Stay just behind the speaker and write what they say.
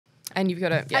And you've got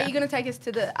to, Are you going to take us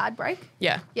to the ad break?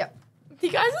 Yeah. Yep. You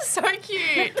guys are so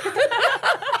cute.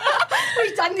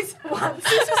 We've done this once.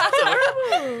 This is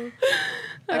adorable.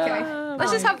 Okay,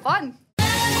 let's just have fun.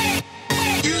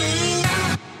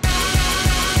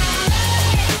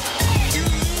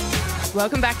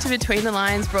 Welcome back to Between the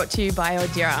Lines, brought to you by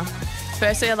Odira.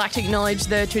 Firstly, I'd like to acknowledge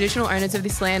the traditional owners of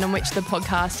this land on which the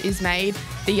podcast is made,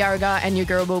 the Yarraga and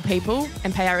Yugurrabal people,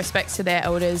 and pay our respects to their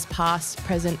elders past,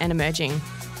 present and emerging.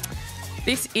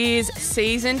 This is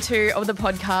season 2 of the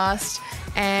podcast,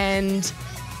 and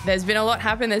there's been a lot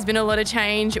happen. There's been a lot of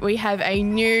change. We have a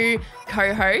new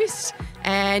co-host,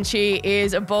 and she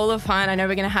is a ball of fun. I know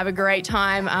we're going to have a great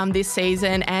time this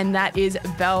season, and that is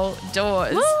Belle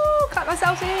Dawes. Woo! Cut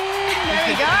myself in. There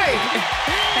we go.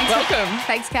 Welcome.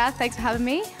 Thanks, Kath. Thanks for having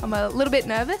me. I'm a little bit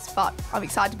nervous, but I'm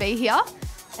excited to be here.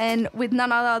 And with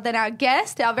none other than our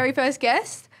guest, our very first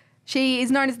guest. She is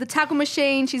known as the tackle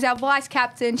machine. She's our vice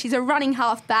captain. She's a running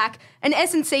halfback, an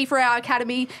S&C for our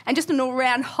academy, and just an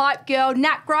all-round hype girl,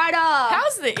 Nat Grider.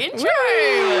 How's the intro?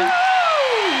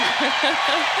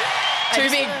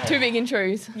 Two big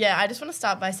intros. Yeah, I just want to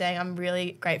start by saying I'm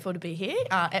really grateful to be here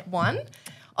at one.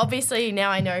 Obviously,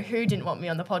 now I know who didn't want me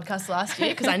on the podcast last year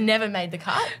because I never made the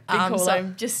cut. So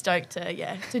I'm just stoked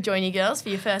to join you girls for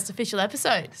your first official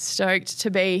episode. Stoked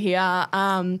to be here.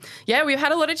 We've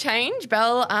had a lot of change.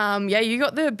 Belle, you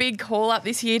got the big call up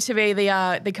this year to be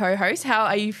the co-host. How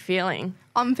are you feeling?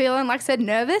 I'm feeling, like I said,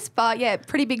 nervous, but yeah,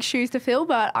 pretty big shoes to fill,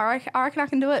 but I reckon I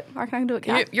can do it.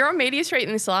 Kat. You're on Media Street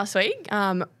in this last week,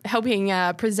 helping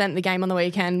present the game on the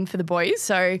weekend for the boys.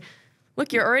 So,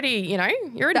 look, you're already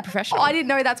professional. I didn't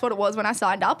know that's what it was when I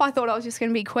signed up. I thought I was just going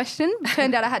to be questioned.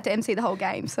 Turned out I had to MC the whole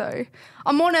game. So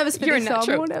I'm more nervous for this.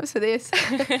 I'm more nervous for this.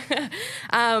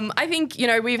 I think,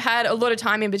 we've had a lot of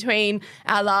time in between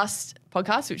our last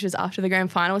podcast, which was after the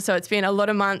grand final. So it's been a lot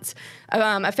of months,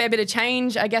 a fair bit of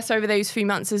change, I guess, over those few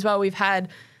months as well. We've had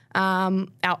our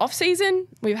off season.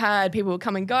 We've had people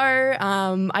come and go.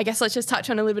 I guess let's just touch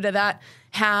on a little bit of that.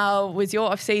 How was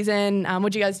your off season?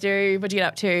 What'd you guys do? What'd you get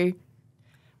up to?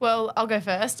 Well, I'll go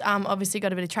first. Obviously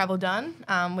got a bit of travel done.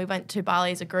 We went to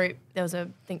Bali as a group. There was, I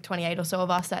think, 28 or so of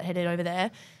us that headed over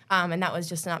there. And that was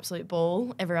just an absolute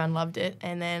ball. Everyone loved it.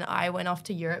 And then I went off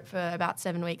to Europe for about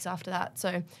 7 weeks after that.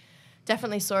 So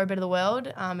definitely saw a bit of the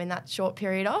world in that short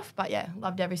period off. But, yeah,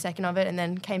 loved every second of it. And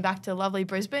then came back to lovely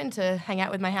Brisbane to hang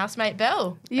out with my housemate,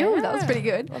 Belle. Yeah, that was pretty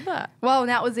good. Love that. Well,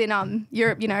 that was in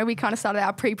Europe. We kind of started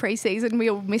our pre-season. We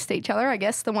all missed each other, I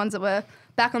guess, the ones that were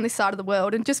back on this side of the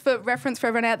world. And just for reference for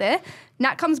everyone out there,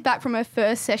 Nat comes back from her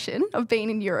first session of being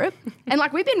in Europe. And,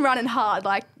 we've been running hard,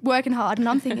 working hard. And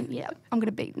I'm thinking, yeah, I'm going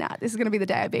to beat Nat. This is going to be the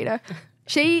day I beat her.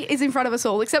 She is in front of us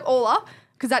all, except Ola,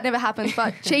 because that never happens.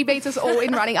 But she beats us all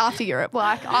in running after Europe.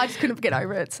 I just couldn't get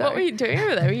over it. So what were you doing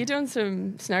over there? Were you doing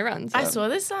some snow runs? I saw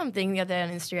this thing the other day on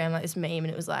Instagram, this meme, and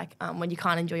it was when you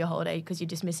can't enjoy your holiday because you're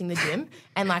just missing the gym.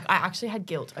 And, I actually had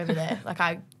guilt over there.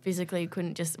 I physically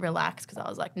couldn't just relax because I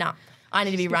was like, nah. I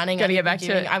need to be running. Got to get back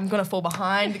to it. I'm going to fall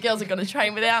behind. The girls are going to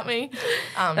train without me.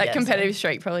 That competitive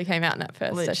streak probably came out in that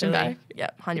first session back. Yeah,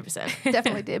 100%.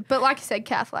 Definitely did. But like you said,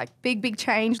 Kath, big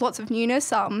change, lots of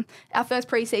newness. Our first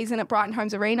pre-season at Brighton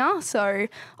Homes Arena. So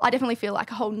I definitely feel a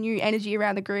whole new energy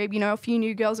around the group. A few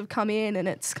new girls have come in and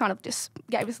it's kind of just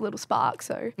gave us a little spark.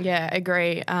 So yeah,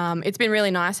 agree. It's been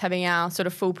really nice having our sort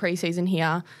of full pre-season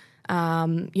here. We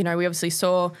obviously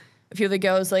saw a few of the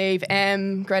girls leave,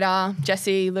 Greta,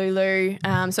 Jessie, Lulu.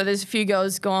 So there's a few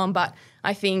girls gone, but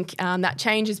I think that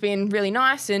change has been really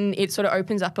nice and it sort of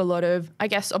opens up a lot of, I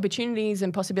guess, opportunities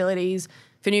and possibilities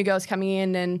for new girls coming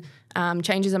in and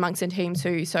changes amongst the team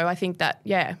too. So I think that,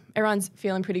 everyone's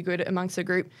feeling pretty good amongst the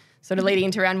group, sort of leading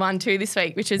into round 1-2 this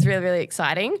week, which is really, really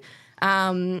exciting.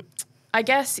 I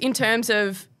guess in terms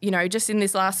of, just in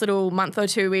this last little month or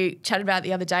two, we chatted about it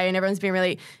the other day and everyone's been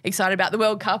really excited about the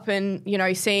World Cup and,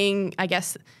 seeing, I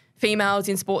guess, females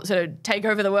in sport sort of take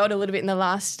over the world a little bit in the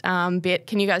last bit.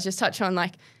 Can you guys just touch on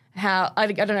how, I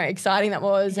don't know, exciting that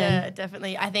was? Yeah,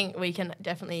 definitely. I think we can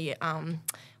definitely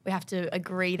we have to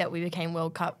agree that we became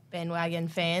World Cup bandwagon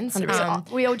fans.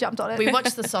 We all jumped on it. We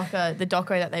watched the doco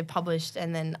that they published,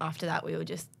 and then after that we were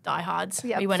just diehards.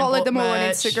 Yeah, we went followed and them all on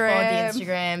merch, Instagram. followed the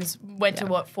Instagrams, went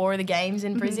to 4 of the games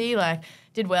in Brizzy,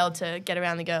 did well to get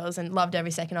around the girls and loved every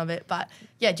second of it. But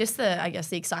yeah, just the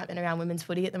excitement around women's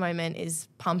footy at the moment is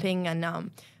pumping,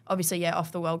 and obviously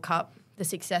off the World Cup, the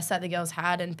success that the girls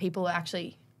had, and people are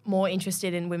actually more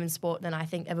interested in women's sport than I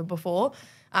think ever before.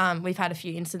 We've had a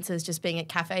few instances just being at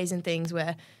cafes and things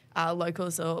where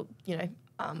locals or,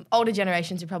 older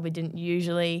generations who probably didn't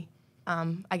usually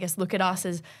I guess, look at us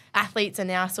as athletes and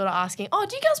now sort of asking, oh,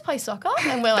 do you girls play soccer?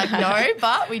 And we're like, no,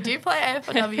 but we do play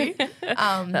AFLW. So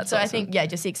awesome. I think,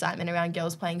 just the excitement around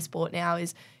girls playing sport now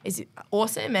is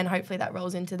awesome, and hopefully that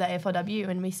rolls into the AFLW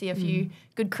and we see a few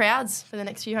good crowds for the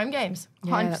next few home games.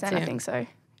 100%, I think so.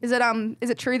 Is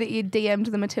it true that you DM'd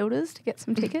the Matildas to get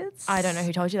some tickets? I don't know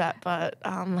who told you that, but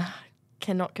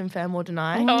cannot confirm or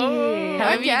deny. Oh,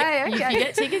 However, okay. If you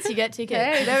get tickets, you get tickets.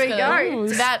 Okay, there we go.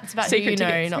 It's about who you Secret know,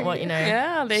 tickets. not what you know.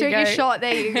 Yeah, there Shoot you go. your shot.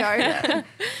 There you go.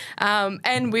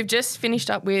 And we've just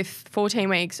finished up with 14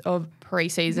 weeks of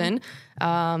pre-season.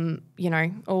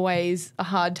 Always a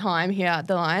hard time here at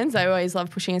the Lions. They always love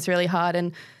pushing us really hard.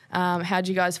 And how did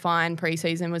you guys find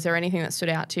pre-season? Was there anything that stood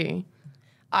out to you?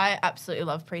 I absolutely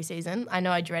love pre-season. I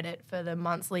know I dread it for the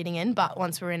months leading in, but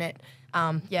once we're in it,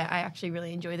 I actually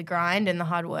really enjoy the grind and the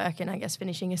hard work, and I guess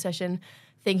finishing a session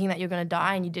thinking that you're going to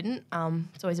die and you didn't,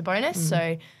 it's always a bonus.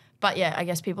 So, but yeah, I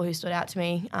guess people who stood out to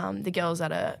me, the girls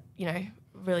that are,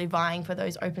 really vying for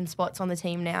those open spots on the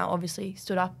team now obviously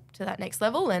stood up to that next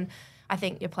level. And I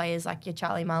think your players like your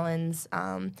Charlie Mullins,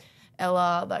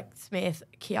 Ella, like Smith,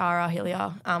 Kiara,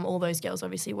 Hillier, all those girls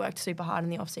obviously worked super hard in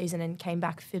the off-season and came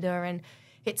back fitter and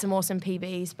hit some awesome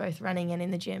PBs, both running and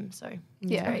in the gym. So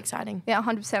it's very exciting. Yeah,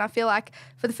 100%. I feel like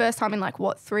for the first time in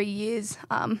 3 years,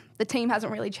 the team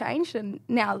hasn't really changed, and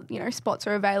now, spots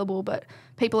are available, but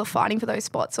people are fighting for those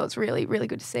spots. So it's really, really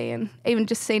good to see, and even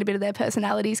just seeing a bit of their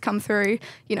personalities come through,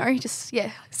 just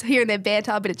hearing their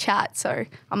banter, a bit of chat. So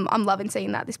I'm loving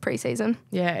seeing that this preseason.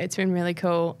 Yeah, it's been really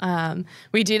cool.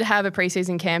 We did have a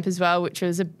preseason camp as well, which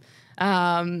was a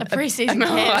pre-season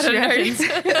camp. I don't know.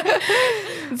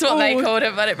 That's what they called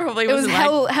it, but it probably It was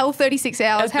wasn't hell 36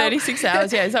 hours. 36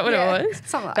 hours, yeah. Is that what it was?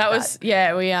 Something like that. Was,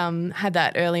 yeah, we had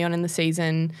that early on in the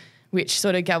season, which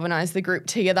sort of galvanised the group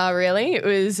together, really. It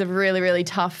was a really, really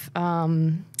tough,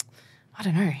 I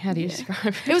don't know, how do you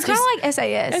describe it? It was kind of like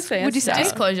SAS. Would you say?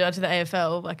 Disclosure to the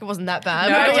AFL, it wasn't that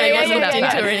bad. No, It wasn't that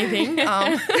that bad. or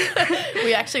anything.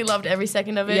 We actually loved every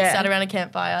second of it. Yeah. Sat around a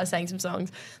campfire, sang some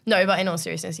songs. No, but in all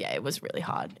seriousness, it was really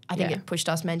hard. I think Yeah. it pushed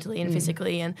us mentally and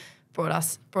physically, and brought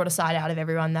a side out of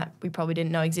everyone that we probably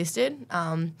didn't know existed.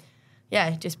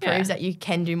 It just proves that you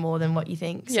can do more than what you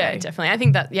think. So. Yeah, definitely. I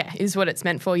think that, is what it's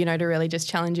meant for, to really just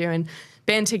challenge you and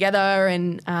band together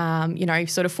and,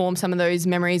 sort of form some of those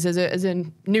memories as a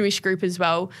newish group as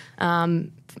well,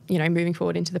 moving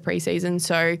forward into the pre-season.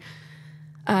 So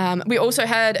we also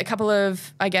had a couple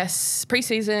of,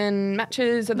 pre-season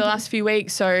matches of the last few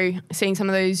weeks. So seeing some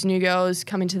of those new girls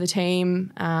come into the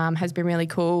team has been really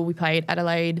cool. We played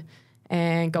Adelaide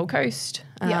and Gold Coast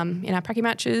in our pracky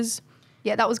matches.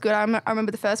 Yeah, that was good. I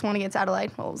remember the first one against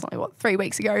Adelaide. Well, it was only, 3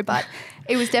 weeks ago, but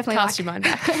it was definitely Cast your mind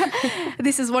back.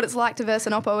 This is what it's like to verse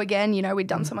an Oppo again. We'd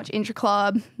done so much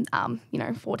intra-club,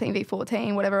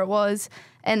 14v14, whatever it was,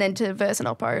 and then to verse an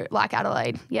Oppo like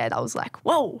Adelaide, that was like,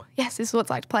 whoa, yes, this is what it's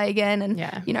like to play again. And,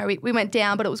 we went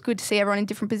down, but it was good to see everyone in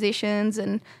different positions.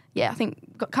 And, I think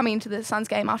coming into the Suns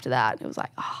game after that, it was like,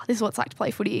 this is what it's like to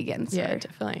play footy again. So Yeah,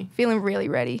 definitely. feeling really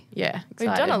ready. Yeah, We've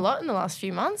excited. done a lot in the last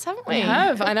few months, haven't we? We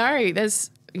have, I know. There's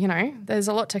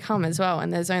a lot to come as well.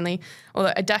 And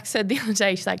although Dax said the other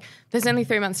day, she's like, there's only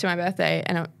 3 months to my birthday,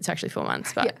 and it's actually 4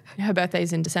 months, but her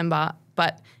birthday's in December.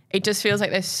 But it just feels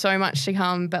like there's so much to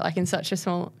come, but in such a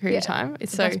small period of time.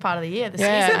 It's the best part of the year, the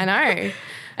season. Yeah, I know.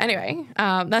 Anyway,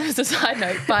 that was a side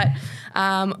note. But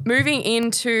moving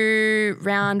into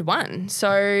round one.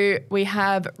 So we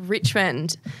have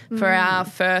Richmond for our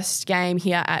first game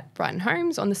here at Brighton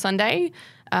Homes on the Sunday.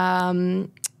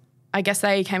 I guess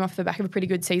they came off the back of a pretty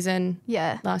good season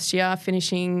last year,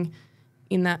 finishing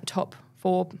in that top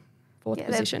fourth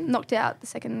position. Knocked out the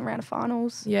second round of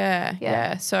finals.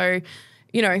 Yeah. So,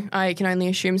 I can only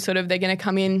assume sort of they're going to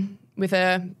come in with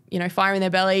a, fire in their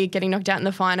belly, getting knocked out in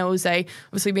the finals. They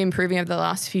obviously been improving over the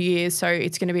last few years, so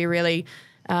it's going to be a really,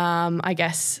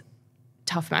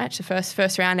 tough match. The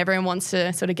first round, everyone wants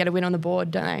to sort of get a win on the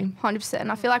board, don't they? 100%.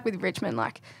 I feel like with Richmond,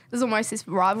 there's almost this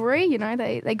rivalry.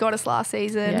 They got us last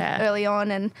season early on,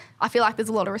 and I feel like there's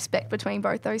a lot of respect between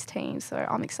both those teams. So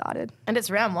I'm excited. And it's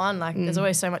round one. There's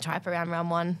always so much hype around round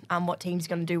one. What team's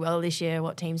going to do well this year?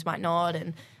 What teams might not?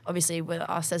 And obviously with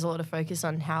us, there's a lot of focus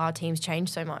on how our teams change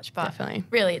so much. But Definitely.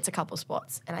 Really, it's a couple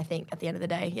spots. And I think at the end of the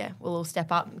day, we'll all step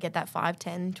up and get that 5,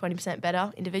 10, 20%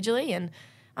 better individually. And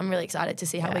I'm really excited to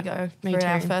see how we go for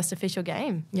our first official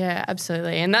game. Yeah,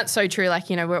 absolutely. And that's so true.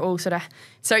 We're all sort of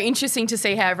so interesting to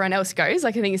see how everyone else goes.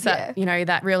 I think it's that,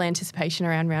 that real anticipation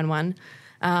around round one.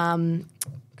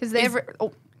 Because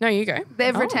No, you go.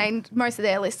 They've retained most of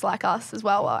their lists like us as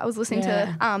well. I was listening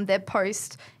to their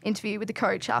post interview with the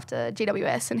coach after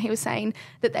GWS, and he was saying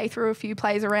that they threw a few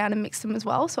players around and mixed them as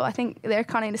well. So I think they're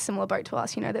kind of in a similar boat to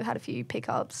us. You know, they've had a few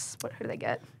pickups. Who did they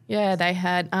get? Yeah, they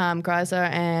had Grider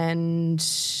and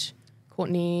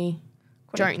Courtney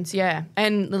Jones,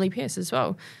 and Lily Pearce as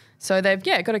well. So they've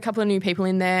got a couple of new people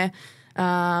in there,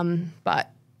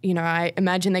 but you know, I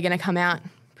imagine they're going to come out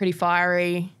pretty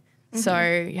fiery. So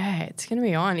it's going to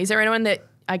be on. Is there anyone that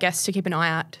I guess to keep an eye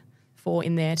out for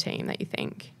in their team that you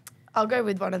think? I'll go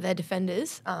with one of their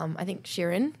defenders. I think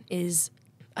Sheeran is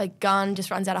a gun,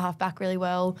 just runs out of half back really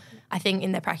well. I think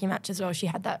in their practice match as well, she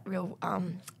had that real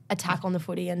attack on the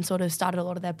footy and sort of started a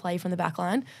lot of their play from the back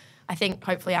line. I think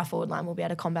hopefully our forward line will be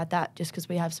able to combat that just because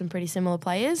we have some pretty similar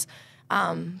players.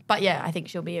 But yeah, I think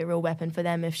she'll be a real weapon for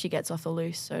them if she gets off the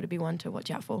loose. So to be one to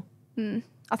watch out for.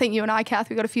 I think you and I, Kath,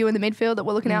 we've got a few in the midfield that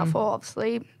we're looking out for.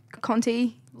 Obviously,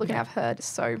 Conti, looking out for her,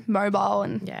 just so mobile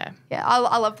and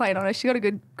I love playing on her. She's got a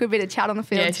good bit of chat on the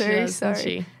field too. She does, so isn't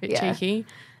she? Bit cheeky.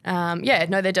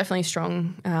 They're definitely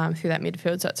strong through that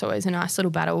midfield. So it's always a nice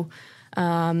little battle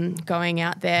going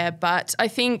out there. But I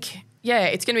think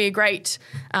it's going to be a great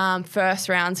first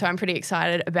round. So I'm pretty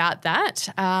excited about that.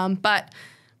 But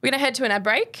we're going to head to an ad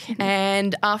break,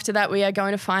 and after that we are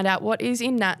going to find out what is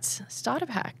in Nat's starter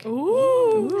pack.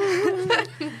 Ooh.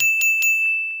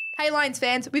 Hey Lions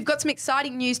fans, we've got some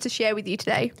exciting news to share with you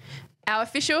today. Our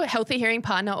official healthy hearing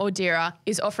partner, Audira,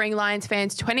 is offering Lions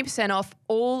fans 20% off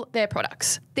all their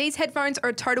products. These headphones are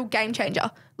a total game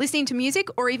changer. Listening to music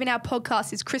or even our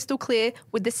podcast is crystal clear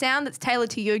with the sound that's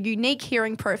tailored to your unique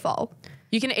hearing profile.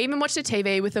 You can even watch the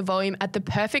TV with the volume at the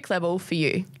perfect level for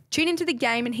you. Tune into the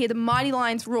game and hear the mighty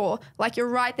Lions roar like you're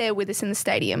right there with us in the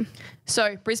stadium.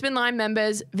 So, Brisbane Lion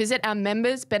members, visit our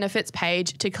members benefits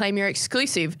page to claim your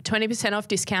exclusive 20% off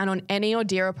discount on any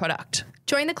Audira product.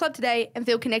 Join the club today and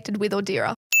feel connected with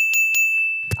Audira.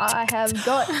 I have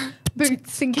got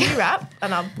boots and Can you rap?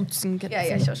 And I'll sure.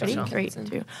 3,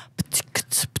 2.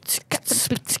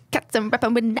 Cats and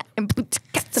rapping with Nat and boots,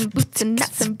 cats and boots and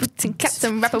Nats and boots and cats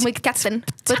and rapping with cats and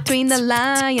between the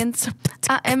lions.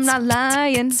 I am not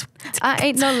lying. I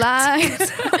ain't no lies.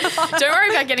 Don't worry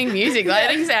about getting music. Like, I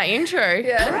think it's our intro.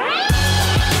 Yeah.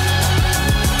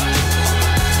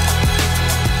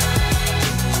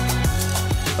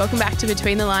 Welcome back to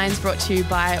Between the Lines, brought to you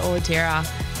by Audira.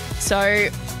 So,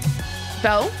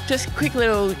 Belle, just a quick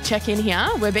little check-in here.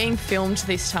 We're being filmed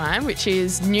this time, which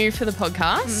is new for the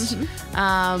podcast.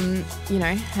 You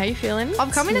know, how are you feeling?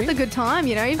 I'm coming at the good time,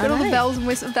 you know. You've got all the bells and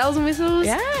whistles.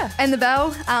 Yeah. And the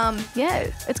bell.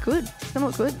 It's good. It's going to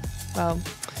look good. Well,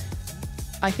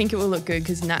 I think it will look good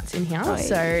because Nat's in here.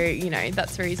 So, you know,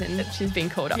 that's the reason she's been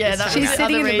called up. Yeah, this that's time. She's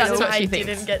sitting in the reason back. What I she thinks.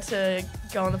 didn't get to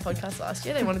go on the podcast last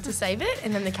year. They wanted to save it,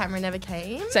 and then the camera never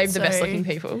came. Save the best-looking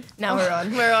people. Now we're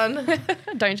on. We're on.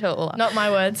 Don't tell all. Not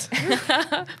my words.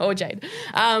 Or Jade.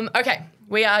 Okay,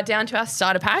 we are down to our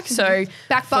starter pack. So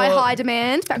Back by high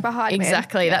demand.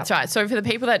 Exactly, that's right. So for the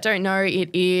people that don't know, it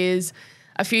is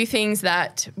a few things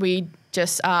that we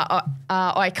just are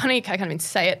iconic. I can't even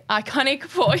say it. Iconic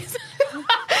voice.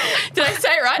 Did I say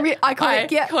it right?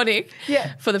 Iconic, yeah. Iconic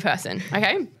for the person,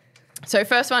 okay? So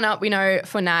first one up we know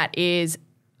for Nat is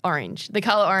orange. The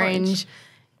colour orange.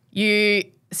 You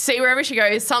see wherever she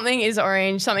goes, something is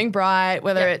orange, something bright,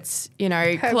 whether it's, you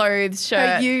know, clothes,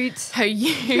 shirt.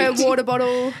 Her water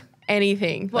bottle.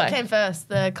 Anything. What came first,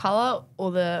 the colour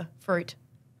or the fruit?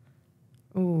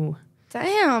 Ooh.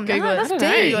 Damn. Google it. That's I don't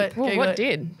know. deep. Google it. Well, Google what it.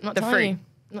 did? Not The telling fruit. you.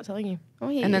 I'm not telling you. Oh,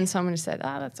 yeah. And then someone just said,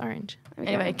 that's orange.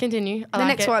 Anyway, continue. The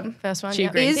next one. First one. She yeah.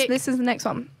 agrees. This is the next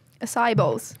one. Acai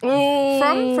bowls.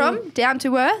 Ooh. From down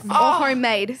to earth or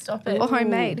homemade? Stop it. Or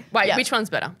homemade. Wait, Yeah. which one's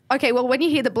better? Okay, well, when you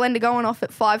hear the blender going off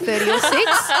at 5:30 or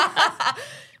 6,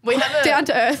 We have down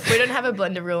to earth. We don't have a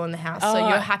blender rule in the house, so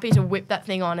you're happy to whip that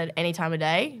thing on at any time of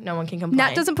day. No one can complain.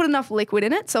 Nat doesn't put enough liquid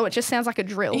in it, so it just sounds like a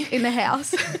drill in the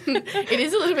house. It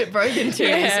is a little bit broken too,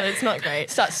 so it's not great.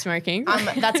 Start smoking.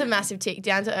 That's a massive tick.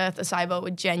 Down to earth acai bowl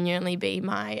would genuinely be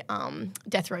my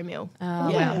death row meal.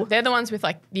 Yeah. They're the ones with,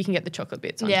 like, you can get the chocolate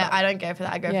bits on Yeah, top. I don't go for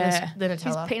that. I go for the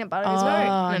Nutella. Peanut butter as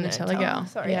well. Oh, No, Nutella girl.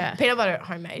 Sorry. Yeah. Peanut butter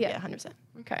homemade. Yeah, 100%.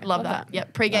 Okay. Love that.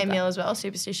 Yep. Pre-game meal as well.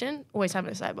 Superstition. Always have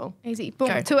an acai bowl. Easy. Boom.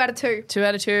 Go. 2 out of 2. 2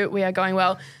 out of 2. We are going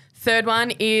well. Third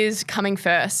one is coming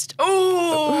first.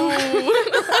 Ooh.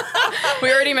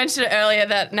 We already mentioned it earlier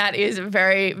that Nat is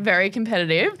very, very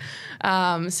competitive.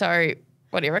 So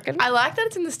what do you reckon? I like that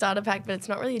it's in the starter pack, but it's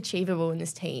not really achievable in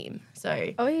this team.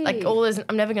 So, Oh, yeah. like,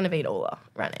 I'm never going to beat Ola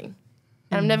running.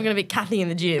 And I'm never going to be Kathy in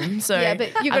the gym. So Yeah, but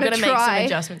you're I'm gonna going to make some try.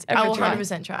 adjustments. I will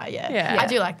 100% try, Yeah. I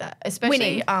do like that, especially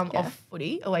Winning. off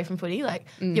footy, away from footy, like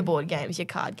your board games, your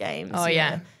card games. Oh,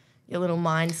 yeah. Your little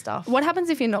mind stuff. What happens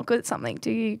if you're not good at something?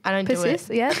 Do you I don't persist?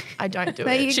 do it. Yeah. I don't do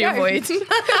There it. you She go. avoids.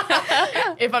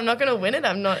 If I'm not going to win it,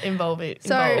 I'm not involved.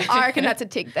 So I reckon that's a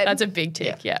tick then. That's a big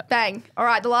tick, yeah. Bang. All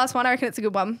right, the last one, I reckon it's a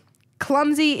good one.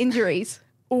 Clumsy injuries.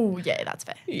 Oh, yeah, that's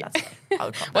fair. That's fair. I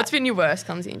would cop What's that. been your worst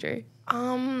clumsy injury?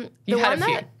 The You've had one a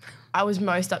few. that I was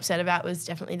most upset about was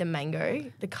definitely the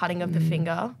mango, the cutting of the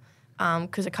finger.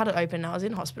 Because I cut it open and I was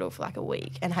in hospital for like a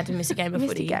week and had to miss a game of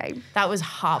Missed a footy. game. That was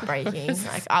heartbreaking.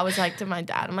 Like I was like to my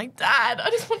dad, I'm like, Dad, I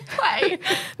just want to play.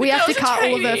 We The have to girls are cut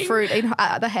all of her training." fruit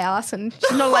at the house and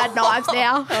she's not allowed knives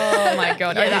now. Oh my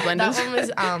God, Yeah, only that blenders.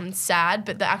 one was sad,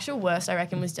 but the actual worst I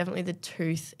reckon was definitely the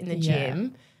tooth in the Yeah.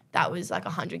 gym. That was like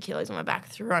 100 kilos on my back,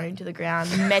 thrown to the ground,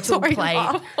 metal Sorry,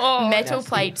 plate, Mum. metal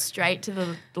plate straight to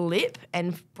the lip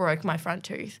and broke my front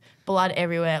tooth. Blood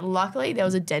everywhere. Luckily, there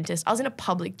was a dentist. I was in a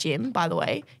public gym, by the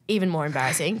way, even more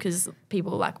embarrassing because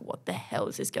people were like, what the hell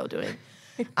is this girl doing?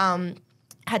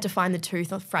 Had to find the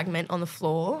tooth or fragment on the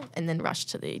floor and then rush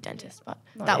to the dentist. But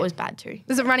that was bad too.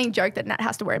 There's a running joke that Nat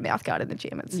has to wear a mouth guard in the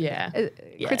gym. It's, Yeah.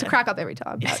 It's a crack up every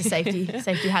time. It's a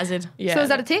safety hazard. Yeah. So is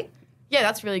that a tick? Yeah,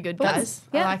 that's really good, guys.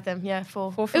 Yeah. I like them. Yeah,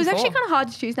 four. It was actually kind of hard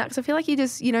to choose now because I feel like you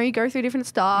just, you go through different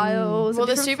styles. Well,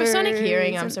 and the different supersonic foods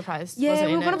hearing, I'm and- surprised. Yeah, wasn't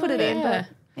we in want to put it in, Yeah. but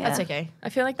yeah. That's okay. I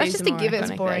feel like That's these just are a more given. iconic,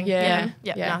 It's Boring. though. Yeah.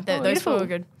 Yeah. No, those Beautiful. four were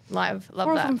good. Love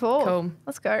 4 that. from 4. Cool.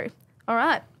 Let's go. All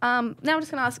right. Now we're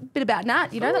just going to ask a bit about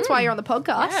Nat. That's why you're on the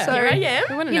podcast. Yeah, so, here I am.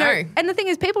 We want to you know. and the thing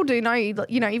is, people do know you.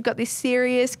 You've got this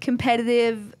serious,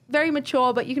 competitive, very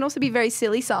mature, but you can also be very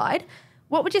silly side.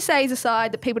 What would you say is a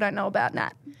side that people don't know about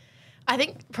Nat? I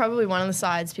think probably one of the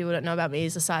sides people don't know about me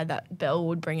is the side that Belle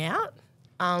would bring out.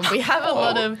 We have a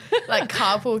lot of like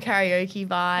carpool karaoke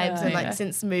vibes, and like yeah.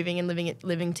 since moving and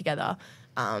living together,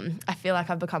 I feel like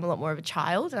I've become a lot more of a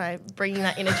child, and I'm bringing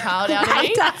that inner child out of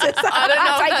me. I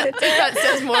don't know if that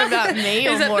says more about me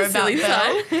or Is that more the about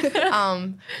silly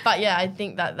Belle. But yeah, I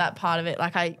think that part of it,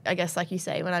 like I guess like you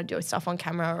say, when I do stuff on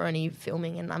camera or any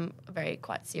filming, and I'm very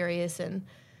quite serious and.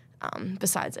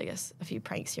 Besides, I guess, a few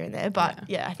pranks here and there. But,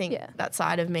 yeah, I think that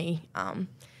side of me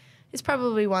is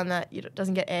probably one that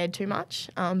doesn't get aired too much.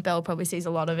 Belle probably sees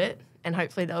a lot of it, and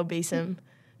hopefully there'll be some...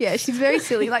 Yeah, she's very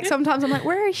silly. Like sometimes I'm like,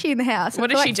 where is she in the house?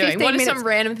 What And is for she like doing? 15 What are some minutes,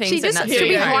 random things She that just Nat's she'll be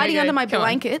doing? hiding Okay, under my come on.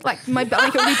 blanket. Like my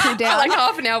blanket will be pulled down. Like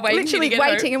half an hour waiting for you to Literally get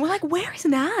waiting, home. and we're like, "Where is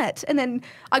Nat?" And then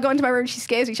I go into my room. She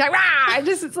scares me. She's like, "Rah!" And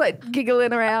just it's like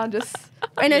giggling around, just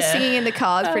and her singing in the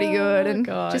car is pretty good, and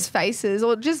God. just faces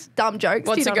or just dumb jokes.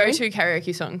 What's do you a know what I mean? go-to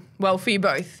karaoke song? Well, for you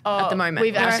both at the moment.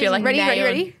 we've I actually feel like Ready?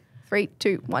 nailed- 3,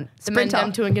 2, 1. The men Sprinter.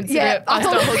 them to and consider Yeah, it. I I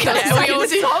thought stumbled. that's Yeah, the we same all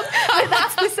do. song.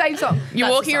 That's the same song. you're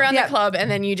That's walking the around song. the club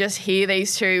and then you just hear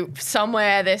these two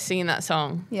somewhere they're singing that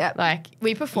song. Yeah. Like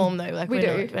We perform though. Like We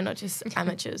do. We're not just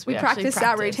amateurs. We actually practice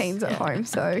our routines at home,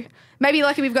 so maybe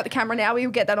lucky we've got the camera now.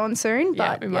 We'll get that on soon.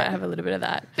 yeah, But we might have a little bit of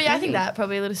that. But yeah, I think that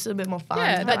probably a little bit more fun.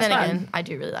 Yeah, but that's then fun. again, I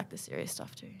do really like the serious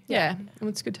stuff too. Yeah, and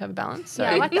it's good to have a balance. So.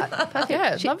 yeah, I like that. Perfect.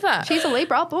 Yeah, love that. She's a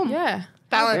Libra. Boom. Yeah.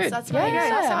 Balance. Good. That's my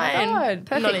Yeah, sign.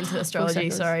 God. I'm not Perfect. into astrology,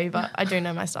 circles. sorry, but I do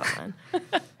know my star sign.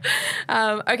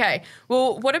 Okay.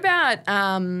 Well, what about,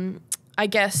 I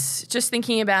guess, just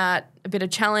thinking about a bit of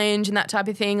challenge and that type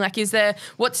of thing? Like,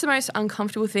 what's the most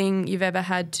uncomfortable thing you've ever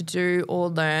had to do or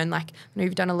learn? Like, I know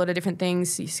you've done a lot of different things,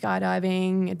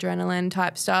 skydiving, adrenaline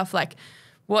type stuff. Like,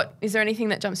 is there anything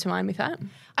that jumps to mind with that?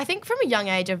 I think from a young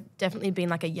age, I've definitely been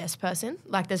like a yes person.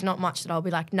 Like, there's not much that I'll be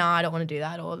like, nah, I don't want to do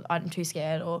that, or I'm too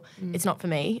scared, or it's not for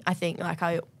me. I think like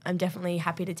I'm definitely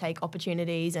happy to take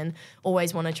opportunities and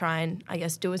always want to try and, I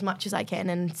guess, do as much as I can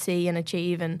and see and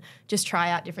achieve and just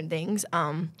try out different things.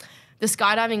 The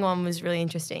skydiving one was really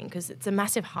interesting because it's a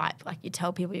massive hype. Like, you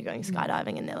tell people you're going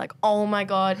skydiving and they're like, oh my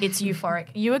God, it's euphoric.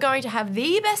 You are going to have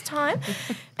the best time.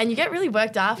 And you get really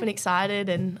worked up and excited.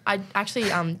 And I actually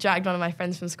dragged one of my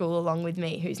friends from school along with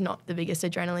me who's not the biggest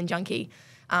adrenaline junkie.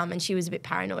 And she was a bit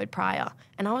paranoid prior.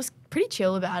 And I was pretty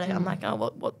chill about it. I'm like, oh,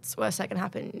 what's worse that can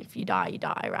happen? If you die,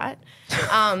 right?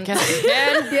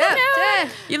 Yeah.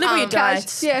 You live or you die.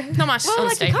 It's Yeah. not much Well, on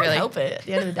like, you stake, can't really. help it at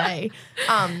the end of the day.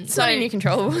 It's not in your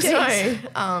control. So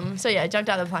yeah, I jumped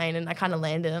out of the plane and I kind of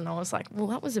landed and I was like, well,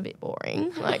 that was a bit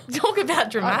boring. Like, talk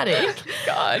about dramatic.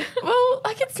 God. Well,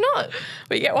 like, it's not.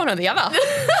 Well, you get one or the other.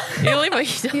 You live or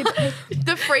you die.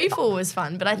 The free fall was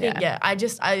fun, but I think, Yeah. I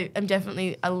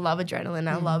love adrenaline.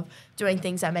 I love doing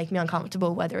things that make me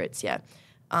uncomfortable, whether it's,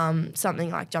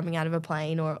 something like jumping out of a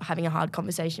plane or having a hard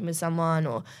conversation with someone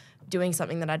or doing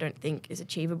something that I don't think is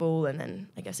achievable and then,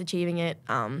 I guess, achieving it.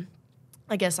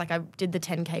 I guess, like, I did the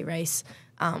 10K race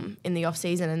in the off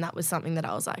season, and that was something that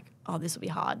I was like, oh, this will be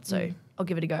hard, so I'll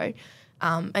give it a go.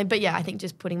 But yeah, I think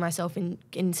just putting myself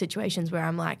in situations where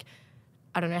I'm like,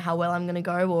 I don't know how well I'm going to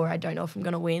go, or I don't know if I'm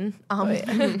going to win.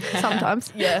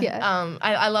 Sometimes. Yeah.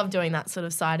 I love doing that sort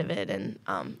of side of it. And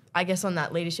I guess on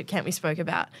that leadership camp we spoke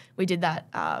about, we did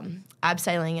that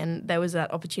abseiling, and there was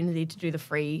that opportunity to do the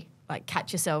free, like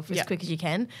catch yourself as quick as you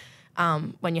can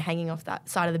when you're hanging off that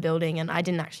side of the building. And I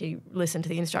didn't actually listen to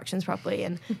the instructions properly,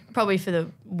 and probably for the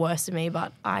worst of me,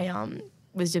 but I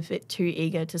was just a bit too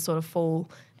eager to sort of fall,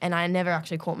 and I never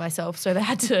actually caught myself. So they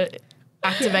had to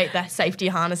activate the safety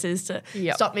harnesses to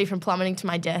stop me from plummeting to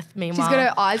my death. Meanwhile, she's got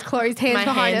her eyes closed, hands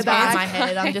behind her back. My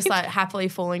head. I'm just like happily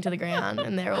falling to the ground,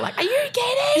 and they're all like, "Are you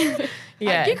kidding?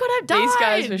 Like, you could have died." These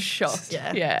guys were shocked.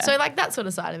 Yeah. So like that sort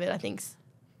of side of it, I think.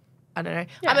 I don't know.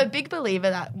 Yeah. I'm a big believer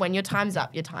that when your time's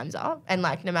up, your time's up, and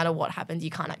like no matter what happens,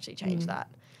 you can't actually change that.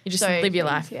 You just live your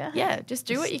life. Yeah, just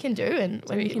do what you can do, and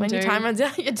when your time runs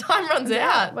out, your time runs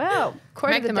out. Wow.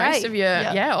 Make the most of your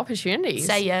opportunities.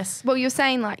 Say yes. Well, you're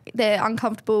saying like they're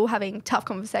uncomfortable having tough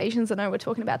conversations. I know we're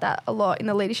talking about that a lot in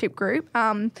the leadership group.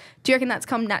 Do you reckon that's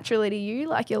come naturally to you,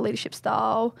 like your leadership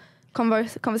style,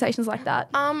 conversations like that?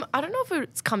 I don't know if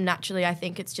it's come naturally. I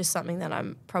think it's just something that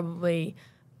I'm probably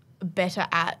better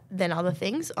at than other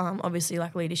things. Obviously,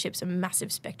 like leadership's a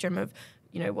massive spectrum of,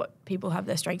 you know, what people have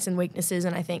their strengths and weaknesses.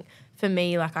 And I think for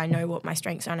me, like I know what my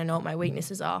strengths are and I know what my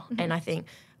weaknesses are. Mm-hmm. And I think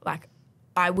like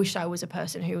I wish I was a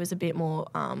person who was a bit more,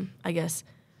 I guess,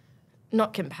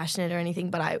 not compassionate or anything,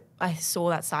 but I saw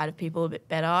that side of people a bit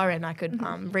better, and I could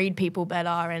read people better,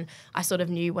 and I sort of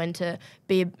knew when to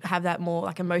have that more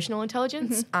like emotional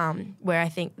intelligence, where I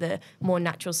think the more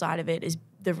natural side of it is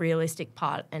the realistic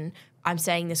part. And I'm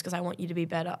saying this because I want you to be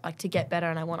better, like to get better,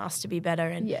 and I want us to be better.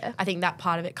 And I think that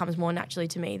part of it comes more naturally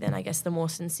to me than I guess the more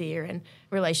sincere and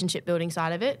relationship building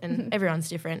side of it. And everyone's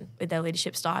different with their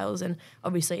leadership styles, and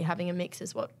obviously having a mix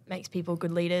is what makes people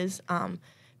good leaders.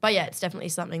 But yeah, it's definitely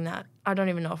something that I don't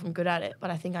even know if I'm good at it,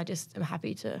 but I think I just am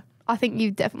happy to. I think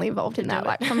you've definitely evolved in that.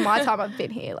 Like from my time I've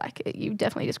been here, like you've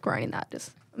definitely just grown in that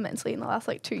just immensely in the last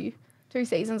like two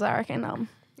seasons, I reckon.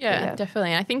 Yeah,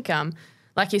 definitely. I think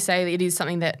like you say, it is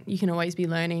something that you can always be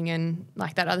learning, and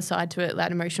like that other side to it,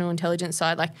 that emotional intelligence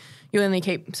side, like you only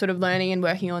keep sort of learning and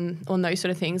working on those sort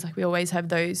of things. Like we always have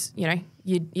those, you know,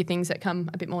 your things that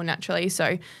come a bit more naturally.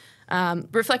 So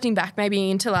reflecting back maybe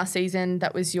into last season,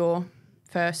 that was your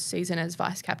first season as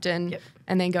vice captain,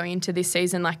 and then going into this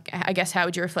season, like I guess how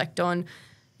would you reflect on,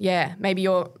 maybe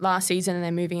your last season and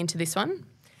then moving into this one?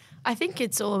 I think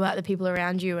it's all about the people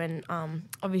around you, and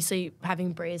obviously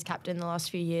having Brie as captain the last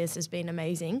few years has been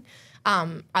amazing.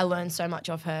 I learned so much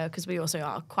of her because we also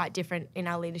are quite different in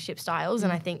our leadership styles,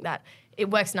 and I think that it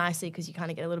works nicely because you kind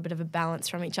of get a little bit of a balance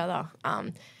from each other.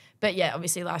 But yeah,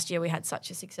 obviously last year we had such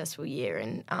a successful year,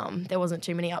 and there wasn't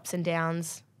too many ups and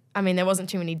downs. I mean, there wasn't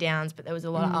too many downs, but there was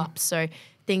a lot of ups. So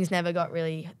things never got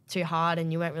really too hard, and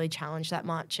you weren't really challenged that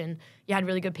much. And you had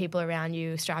really good people around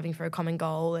you striving for a common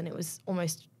goal, and it was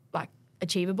almost like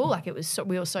achievable. Like it was,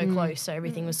 we were so close. So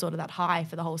everything was sort of that high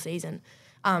for the whole season.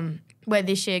 Where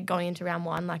this year going into round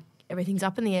one, like everything's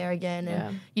up in the air again,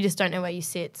 and you just don't know where you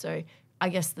sit. So I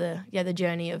guess the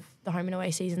journey of the home and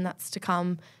away season that's to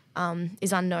come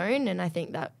is unknown, and I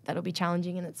think that'll be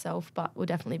challenging in itself, but will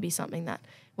definitely be something that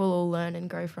we'll all learn and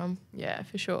grow from. Yeah,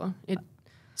 for sure. It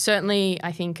certainly,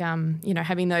 I think,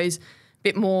 having those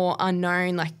bit more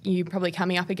unknown, like you probably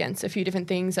coming up against a few different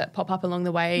things that pop up along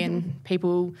the way, and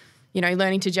people,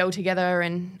 learning to gel together,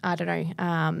 and I don't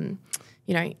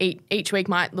know, each week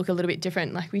might look a little bit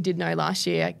different. Like we did know last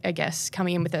year, I guess,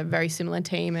 coming in with a very similar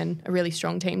team and a really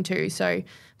strong team too. So,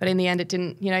 but in the end, it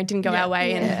didn't go our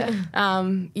way. Yeah.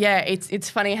 And it's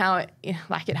funny how it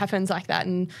happens like that.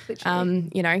 And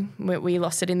we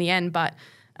lost it in the end. But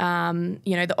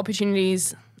the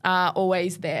opportunities are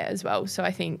always there as well. So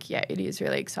I think it is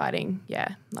really exciting.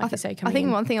 Yeah, like you say, coming in. I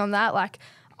think one thing on that, like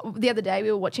the other day,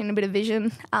 we were watching a bit of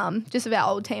vision, just of our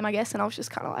old team, I guess, and I was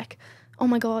just kind of like, oh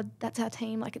my God, that's our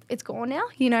team. Like it's gone now.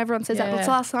 Everyone says that, but it's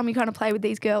the last time you kind of play with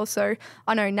these girls. So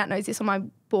I know Nat knows this on my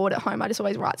board at home. I just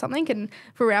always write something, and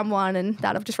for round one and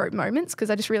that I've just wrote moments because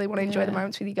I just really want to enjoy the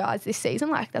moments with you guys this season.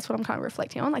 Like that's what I'm kind of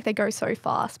reflecting on. Like they go so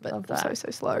fast, but so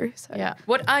slow. So yeah.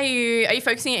 What are you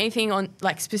focusing on anything on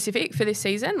like specific for this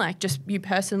season? Like just you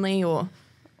personally or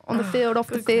on the field, off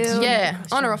the field? Question. Yeah,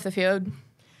 on or off the field.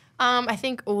 I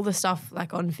think all the stuff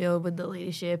like on field with the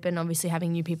leadership and obviously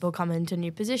having new people come into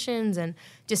new positions and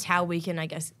just how we can, I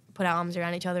guess, put our arms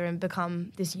around each other and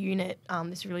become this unit,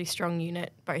 this really strong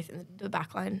unit, both in the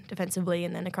back line defensively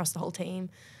and then across the whole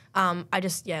team. I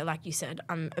just, like you said,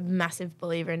 I'm a massive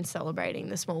believer in celebrating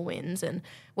the small wins, and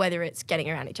whether it's getting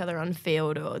around each other on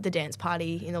field or the dance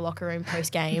party in the locker room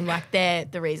post game, like they're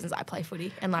the reasons I play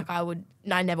footy. And like I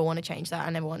never want to change that. I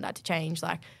never want that to change.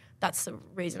 Like that's the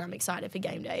reason I'm excited for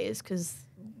game day, is because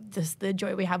just the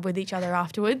joy we have with each other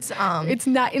afterwards. It's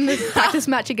Nat in the practice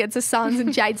match against the Suns,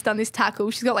 and Jade's done this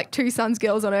tackle. She's got like 2 Suns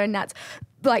girls on her, and Nat's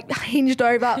like hinged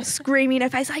over, screaming in her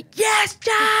face, like, yes,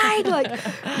 Jade! Like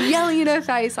yelling in her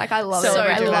face. Like, I love it.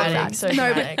 I love that. So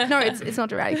no, dramatic. but no, it's not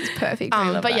dramatic. It's perfect.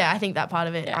 But yeah, I think that part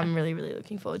of it I'm really, really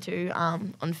looking forward to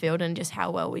on field, and just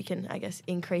how well we can, I guess,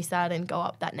 increase that and go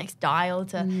up that next dial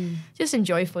to just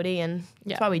enjoy footy. And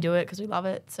that's why we do it, because we love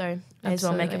it. So may as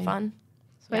well make it fun.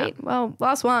 Sweet. Yeah. Well,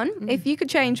 last one. If you could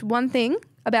change one thing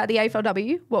about the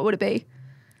AFLW, what would it be?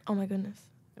 Oh my goodness.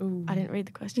 Ooh. I didn't read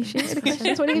the question. The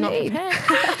questions. What do you need?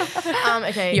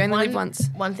 Okay. You only live once.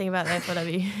 One thing about the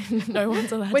FLW, no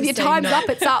one's allowed When to your say time's no. up,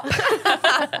 it's up.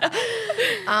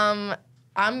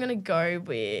 I'm going to go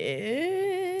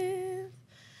with...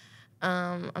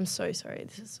 I'm so sorry.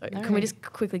 This is so... Can we just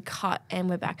quickly cut and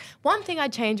we're back? One thing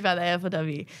I'd change about the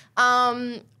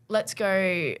AFLW. Let's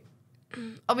go...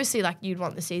 Obviously, like, you'd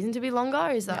want the season to be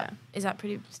longer. Is that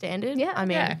pretty standard? Yeah. I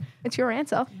mean, it's your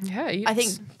answer. Yeah, I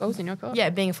think balls in your court. yeah,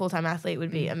 being a full-time athlete would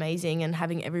be amazing, and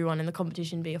having everyone in the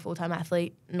competition be a full-time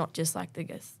athlete, not just like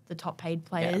the top paid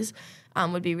players,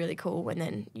 would be really cool. And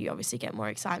then you obviously get more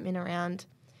excitement around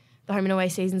the home and away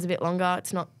season's a bit longer.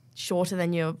 It's not shorter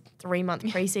than your 3-month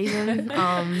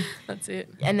preseason. That's it.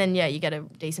 And then you get a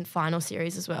decent final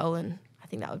series as well, and I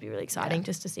think that would be really exciting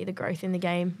just to see the growth in the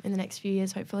game in the next few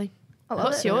years, hopefully. I love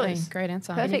What's it. yours? Great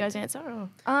answer. Can you guys answer? Or?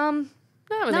 No,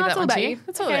 we'll leave it's that all one about to you. you.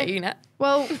 That's all about you, Nat.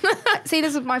 Well, see,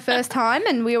 this is my first time,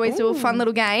 and we always do a fun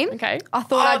little game. Okay. I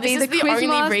thought I'd be this the is quiz the only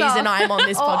master. reason I'm on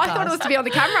this podcast. I thought it was to be on the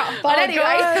camera. But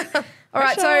anyway. All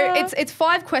right, so it's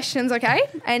 5 questions, okay?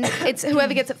 And it's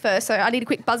whoever gets it first. So I need a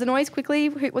quick buzzer noise quickly.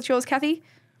 What's yours, Kathy?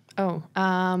 Oh,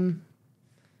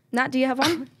 Nat, do you have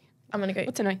one? I'm going to go.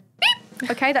 what's a noise?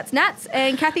 Okay, that's Nat's.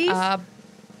 And Kathy's?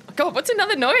 God, what's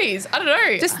another noise? I don't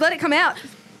know. Just let it come out.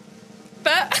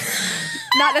 But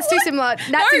Nat, that's too similar.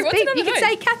 Nat's is what's big. another You can noise?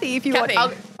 say Kathy if you Kathy.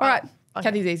 want. All right.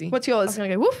 Kathy's easy. What's I yours? was going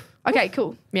to go woof. Okay,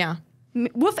 cool. Meow.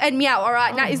 Woof and meow. All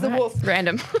right, Nat is the right. wolf.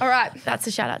 Random. All right. That's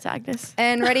a shout out to Agnes.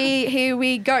 And ready, here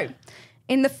we go.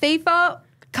 In the FIFA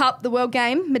Cup, the World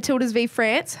Game, Matildas v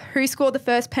France, who scored the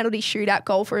first penalty shootout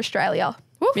goal for Australia?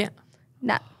 Woof. Yeah.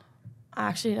 Nat. I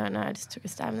actually don't know. I just took a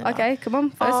stab in the dark. Okay, come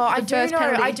on. First, Oh, the first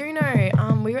penalty. I do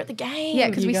know. We were at the game. Yeah,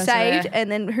 because You we guys were saved, there. and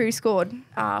then who scored?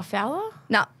 Fowler?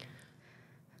 No.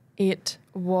 It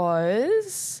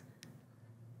was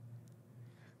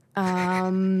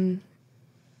Sam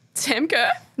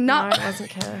Kerr. No. No, it wasn't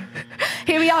Kerr.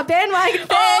 Here we are, bandwagon.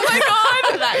 Oh my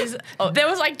god. That is there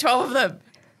was like 12 of them.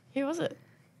 Who was it?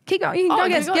 Keep going. You can go you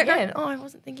guess. got Yeah, go. again. Oh, I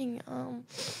wasn't thinking.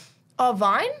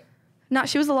 Vine? No,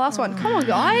 she was the last one. Come on,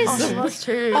 guys. Oh, she was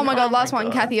too. Oh my god, last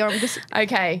one, Kathy. I'm just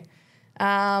Okay.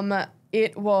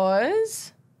 It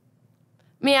was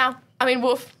Meow. I mean,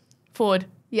 woof. Ford.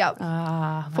 yep.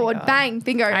 my Forward, God. bang,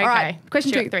 bingo. Okay. All right,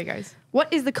 question Shoot, 2. 3 goes.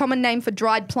 What is the common name for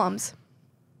dried plums?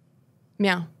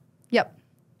 Meow. Yep.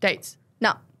 Dates.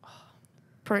 No.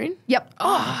 Prune? Yep.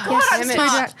 Oh, Yes, damn it.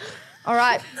 smart. All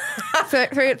right.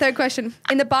 Third question.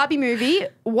 In the Barbie movie,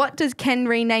 what does Ken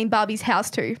rename Barbie's house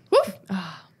to? Woof.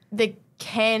 The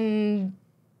Kendom.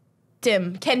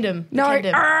 Kendom. No.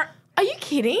 Kendom. Are you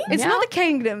kidding? It's Yeah. not the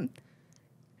kingdom.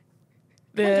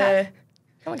 The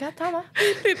Oh my God, timer.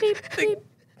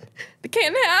 the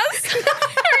Ken house.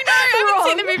 I haven't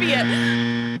seen the movie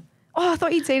yet. Oh, I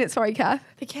thought you'd seen it. Sorry, Kath.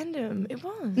 The Kendom. It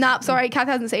was. Nah, sorry, Kath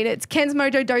hasn't seen it. It's Ken's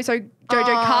Mojo Jojo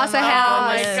Casa my House. Oh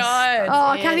my Yes. god.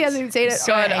 Oh, Kathy hasn't even seen it.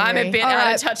 God, I'm a angry. bit All out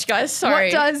right. of touch, guys.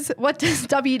 Sorry. What does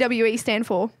WWE stand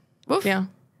for? Woof. Yeah.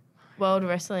 World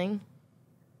Wrestling.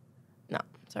 No,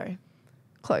 sorry.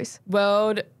 Close.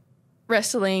 World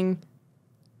Wrestling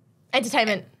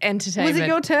Entertainment. Entertainment. Was it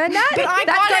your turn, Nat? But I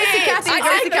that got goes it. to Kathy. I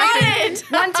Goes to got Kathy. it.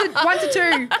 One to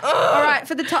 2. All right,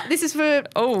 for the top. This is for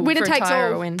winner for takes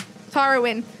Tyra all. win. Tyra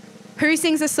win. Who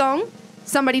sings the song?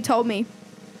 Somebody told me.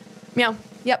 Meow.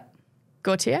 Yep.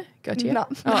 Gautier? No.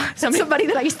 Oh, Somebody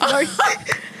that I used to know.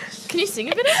 Can you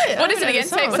sing a bit of it? What is it again?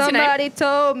 Say it. What's your name? Somebody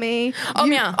told me. Oh,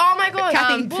 Meow. Oh my God.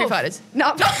 Kathy, Foo Woof. Fighters.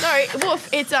 No. No, Woof.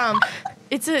 It's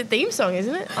It's a theme song,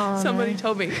 isn't it? Oh, Somebody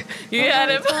told me. You had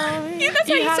it. Yeah, that's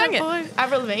how you sang it.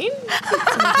 Avril Lavigne?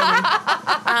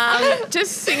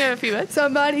 Just sing a few words.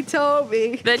 Somebody told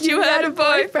me That you had a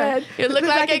boyfriend. You look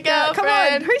like a girlfriend. Come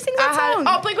on, who sings that song?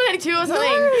 Oh, Blink-182 or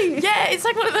something. No. Yeah, it's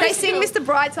like one of those. They sing singles. Mr.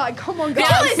 Brightside. Come on, guys.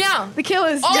 Killers. Meow. The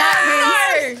Killers. Oh,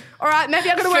 That wins. no. All right, maybe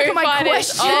I'm going to work on my Fighters.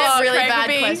 questions. Oh, really Craig bad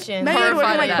would be questions. Maybe I'm going to work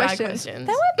on my horrified at that. questions.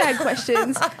 They were bad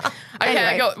questions. Okay, I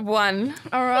Anyway. got one.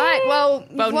 All right. Well,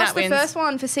 you've Well, lost Nat the wins. first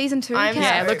one for season 2. I'm-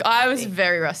 Kat. Yeah, look, I was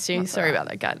very rusty. Sorry about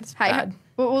that, guys. Hey, Bad.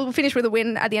 we'll finish with a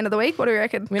win at the end of the week. What do you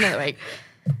reckon? Win of the week.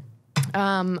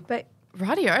 But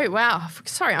Radio, wow.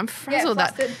 Sorry, I'm frazzled.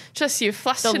 flustered. Just you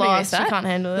flustered The me with loss, you that. can't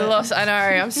handle The it. loss, I know.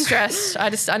 I'm stressed.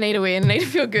 I need a win. I need to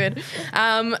feel good.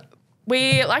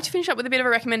 We like to finish up with a bit of a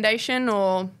recommendation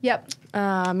or, yep.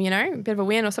 a bit of a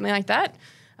win or something like that.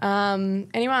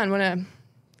 Anyone want to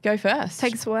go first?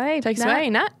 Take us away. Take us away,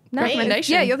 Nat. Nat.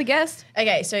 Recommendation. Yeah, you're the guest.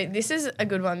 Okay, so this is a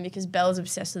good one because Belle's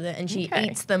obsessed with it and she Okay.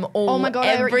 eats them all Oh my God,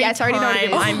 every yes, I already know what it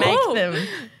time is. I make Oh. them.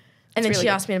 And then really she good.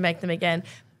 asked me to make them again.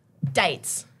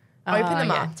 Dates. Open them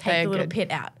yeah, up, take they're the little good.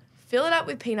 pit out. Fill it up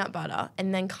with peanut butter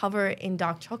and then cover it in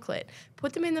dark chocolate.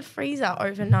 Put them in the freezer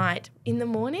overnight. In the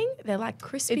morning, they're like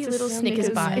crispy little Snickers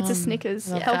bars. It's a Snickers.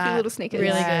 Love Healthy that. little Snickers.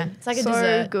 Really Yeah. good. It's like a So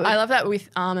dessert. good. I love that with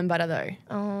almond butter though.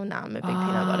 Oh, no, I'm a big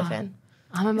peanut butter fan.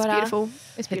 Almond It's butter. beautiful.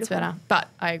 It's It's beautiful. better. But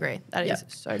I agree. That is Yep.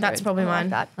 so good. That's probably I mine.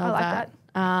 like that. I Love like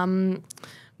that.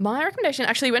 My recommendation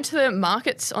actually went to the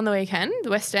markets on the weekend,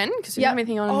 the West End, because we Yep. didn't have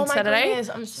anything on Oh my Saturday. goodness,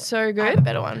 I'm so I have a good.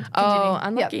 better one. Oh, Continue.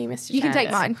 unlucky, Yep. Mr. You can take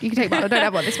Chance. mine. You can take mine. I don't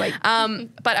have one this week.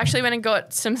 But actually went and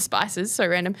got some spices, so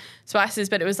random spices,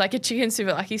 but it was like a chicken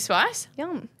souvlaki spice.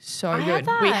 Yum. So I had good.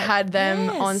 that. We had them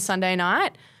Yes. on Sunday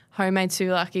night, homemade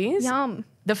souvlakis. Yum.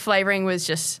 The flavouring was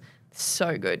just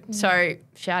so good. So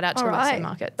shout out to All the West right. End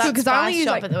Market. That Because I only spice use,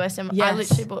 shop like- at the West End. I Yes.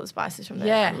 literally bought the spices from there.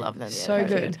 Yeah. I love them. So they're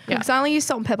good. Yeah. Because I only use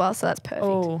salt and pepper, so that's perfect.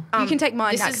 Oh. You can take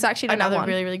mine This now is because I actually don't have another one.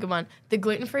 really, really good one. The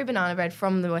gluten-free banana bread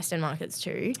from the West End markets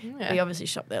too. Yeah. We obviously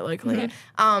shop there locally.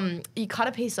 You cut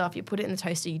a piece off, you put it in the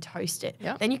toaster, you toast it.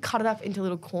 Yep. Then you cut it up into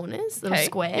little corners, little Okay.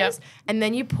 squares, Yep. and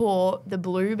then you pour the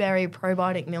blueberry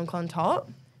probiotic milk on top,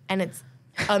 and it's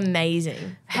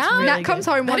amazing. How- It's really Nat comes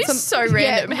good. home That wants some. is so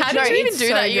random. How no, did you even it's do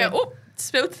so that? You good. go, oh,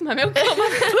 spilled my milk on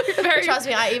my blueberry. Trust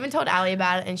me, I even told Ali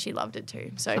about it, and she loved it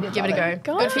too. So give it a go.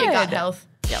 God. Good for your gut health.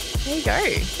 Yep. There you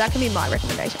go. That can be my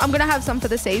recommendation. I'm going to have some for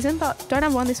the season, but don't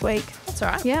have one this week. That's all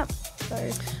right. Yeah. So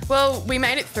Well, we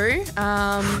made it through.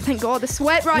 thank God the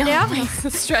sweat right now.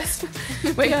 Stressed.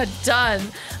 We are done.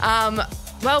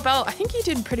 Well, Belle, I think you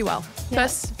did pretty well.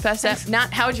 First step.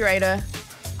 Nat, how would you rate her?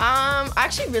 I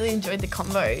actually really enjoyed the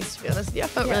combos, to be honest with you. I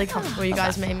felt really comfortable. You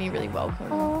guys made me really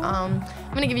welcome. I'm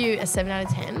going to give you a 7 out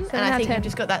of 10. And out I of think 10. you've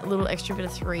just got that little extra bit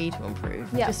of 3 to improve.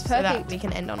 Yeah, just so that perfect. we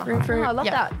can end on a Room high. for- Oh, I love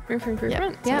Yep. that. Room for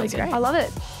improvement. Yeah, Really it's good. great. I love it.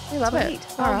 We love it.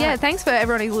 Sweet. All Yeah, right. thanks for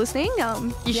everyone who's listening.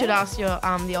 You should ask your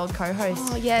the old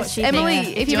co-host. Oh, yes. what she Emily,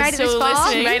 thinks. if you You're made it this still far,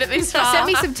 listening, made it this far. send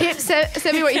me some tips.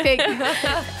 Send me what you think.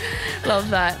 Love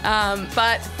that.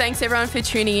 But thanks everyone for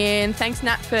tuning in. Thanks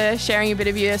Nat for sharing a bit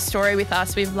of your story with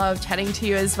us. We've loved chatting to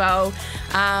you as well.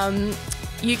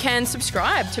 You can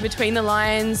subscribe to Between the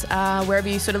Lions wherever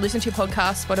you sort of listen to your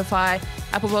podcast, Spotify,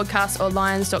 Apple Podcasts or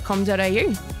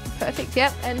lions.com.au. Perfect.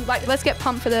 Yep. And let's get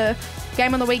pumped for the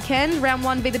game on the weekend. Round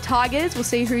 1 be the Tigers. We'll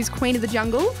see who's Queen of the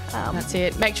Jungle. That's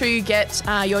it. Make sure you get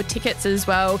your tickets as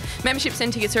well. Memberships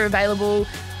and tickets are available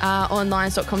on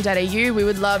lions.com.au. We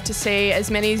would love to see as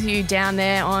many as you down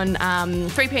there on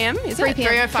 3 p.m. Is 3 it?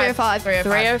 p.m. 305.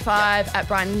 305 at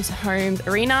Brighton's Homes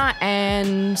Arena,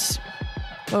 and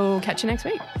we'll catch you next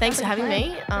week. Thanks for having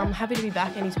me. I'm happy to be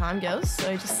back anytime, girls.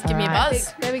 So just give me a Alright.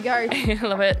 buzz. There we go.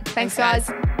 Love it. Thanks, guys.